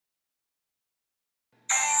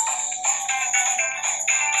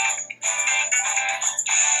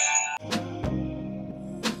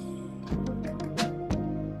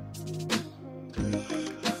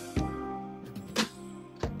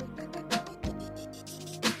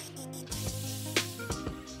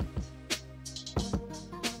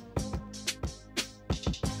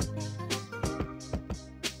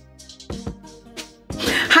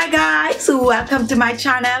So welcome to my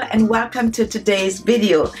channel and welcome to today's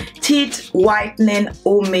video, teeth whitening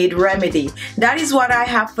homemade remedy. That is what I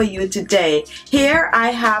have for you today. Here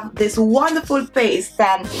I have this wonderful paste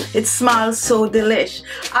and it smells so delish.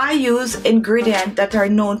 I use ingredients that are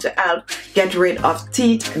known to help get rid of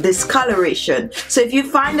teeth discoloration. So if you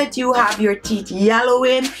find that you have your teeth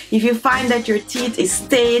yellowing, if you find that your teeth is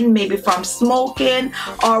stained maybe from smoking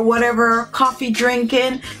or whatever, coffee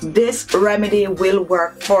drinking, this remedy will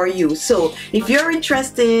work for you. So if you're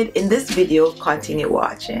interested in this video, continue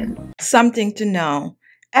watching. Something to know.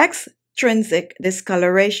 Extrinsic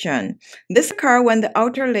discoloration. This occurs when the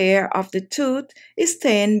outer layer of the tooth is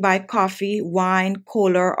stained by coffee, wine,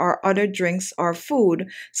 cola, or other drinks or food.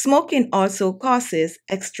 Smoking also causes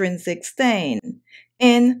extrinsic stain.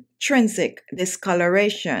 Intrinsic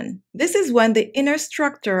discoloration. This is when the inner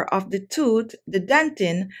structure of the tooth, the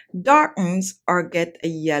dentin, darkens or get a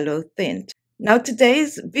yellow tint. Now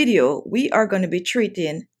today's video, we are going to be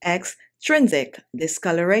treating extrinsic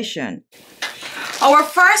discoloration. Our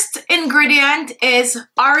first ingredient is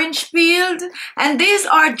orange peel, and these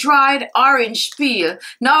are dried orange peel.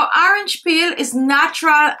 Now orange peel is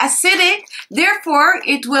natural acidic, therefore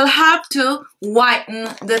it will help to whiten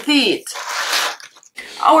the teeth.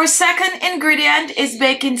 Our second ingredient is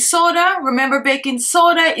baking soda. Remember, baking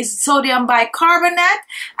soda is sodium bicarbonate,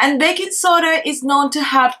 and baking soda is known to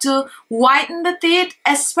help to whiten the teeth,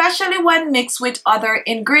 especially when mixed with other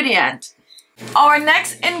ingredients. Our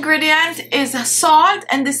next ingredient is salt,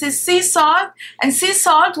 and this is sea salt, and sea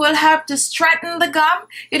salt will help to strengthen the gum.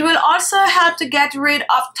 It will also help to get rid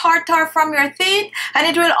of tartar from your teeth, and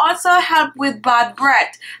it will also help with bad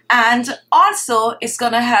breath, and also it's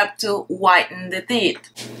going to help to whiten the teeth.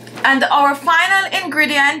 And our final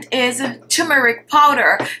ingredient is turmeric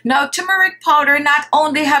powder. Now turmeric powder not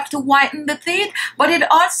only helps to whiten the teeth, but it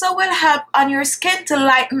also will help on your skin to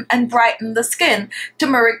lighten and brighten the skin.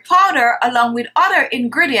 Turmeric powder along with other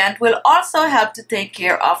ingredients will also help to take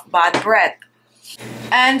care of bad breath.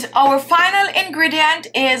 And our final ingredient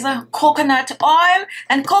is coconut oil,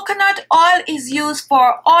 and coconut oil is used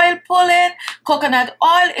for oil pulling. Coconut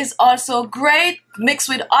oil is also great mixed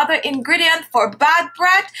with other ingredients for bad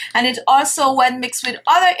breath, and it also, when mixed with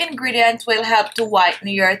other ingredients, will help to whiten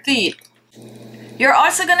your teeth. You're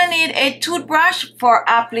also going to need a toothbrush for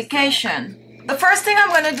application. The first thing I'm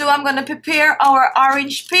going to do, I'm going to prepare our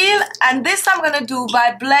orange peel, and this I'm going to do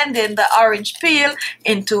by blending the orange peel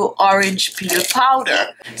into orange peel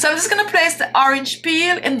powder. So I'm just going to place the orange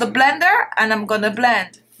peel in the blender and I'm going to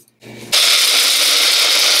blend.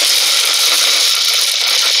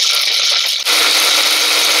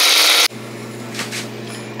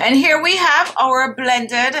 And here we have our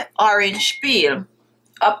blended orange peel.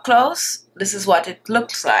 Up close, this is what it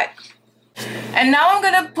looks like. And now I'm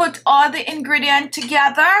going to put all the ingredients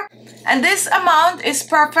together, and this amount is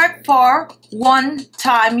perfect for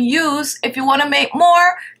one-time use. If you want to make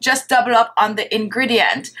more, just double up on the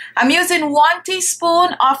ingredient. I'm using 1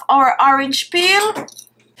 teaspoon of our orange peel.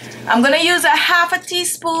 I'm going to use a half a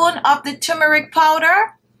teaspoon of the turmeric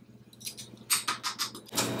powder.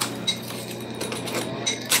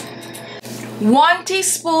 One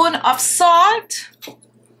teaspoon of salt.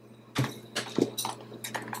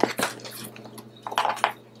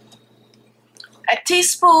 A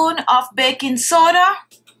teaspoon of baking soda,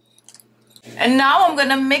 and now I'm going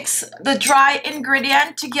to mix the dry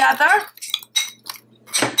ingredient together.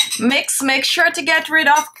 Mix, make sure to get rid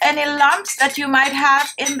of any lumps that you might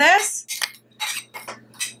have in this.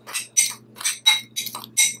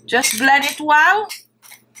 Just blend it well.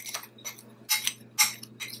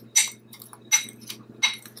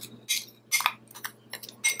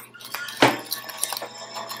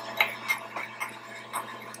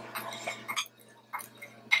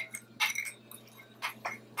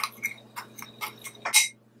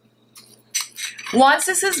 Once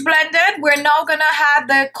this is blended, we're now going to add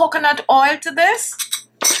the coconut oil to this.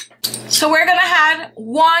 So we're going to add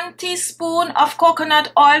 1 teaspoon of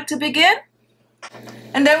coconut oil to begin.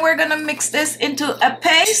 And then we're going to mix this into a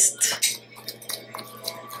paste.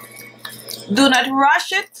 Do not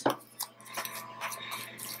rush it.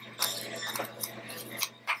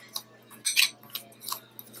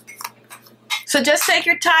 So just take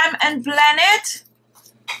your time and blend it.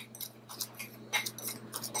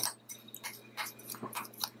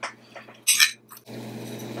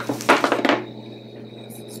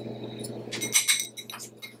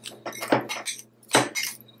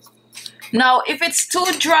 Now, if it's too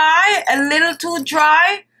dry, a little too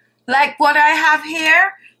dry, like what I have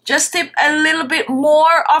here, just dip a little bit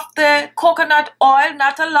more of the coconut oil,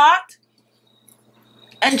 not a lot,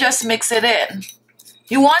 and just mix it in.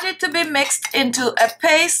 You want it to be mixed into a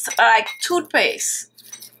paste like toothpaste.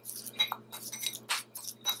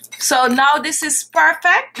 So now this is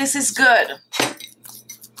perfect. This is good.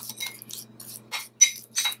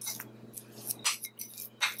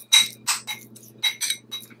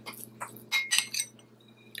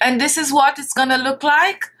 And this is what it's gonna look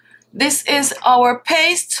like. This is our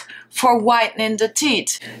paste for whitening the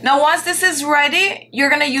teeth. Now once this is ready, you're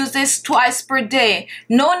gonna use this twice per day.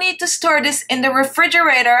 No need to store this in the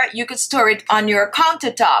refrigerator. You could store it on your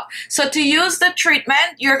countertop. So to use the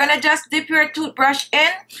treatment, you're gonna just dip your toothbrush in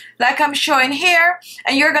like I'm showing here,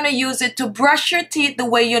 and you're gonna use it to brush your teeth the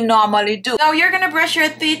way you normally do. Now you're gonna brush your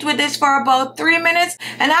teeth with this for about 3 minutes,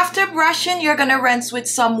 and after brushing, you're gonna rinse with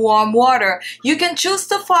some warm water. You can choose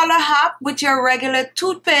to follow up with your regular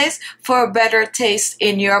toothpaste for a better taste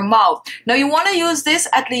in your mouth. Now you want to use this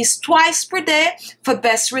at least twice per day for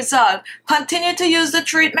best result. Continue to use the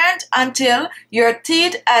treatment until your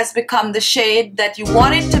teeth has become the shade that you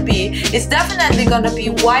want it to be. It's definitely going to be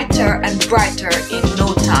whiter and brighter in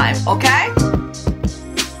no time, okay?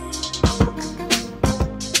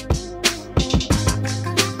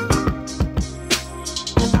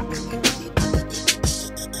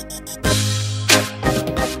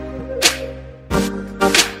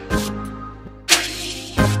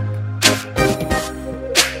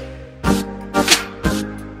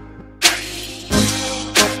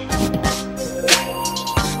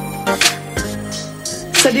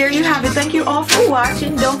 So there you have it. Thank you all for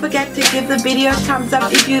watching. Don't forget to give the video a thumbs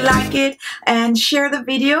up if you like it, and share the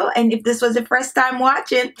video. And if this was the first time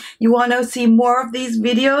watching, you want to see more of these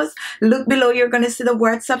videos, look below. You're going to see the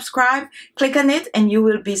word subscribe. Click on it and you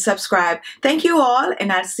will be subscribed. Thank you all,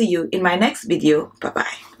 and I'll see you in my next video.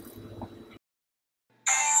 Bye-bye.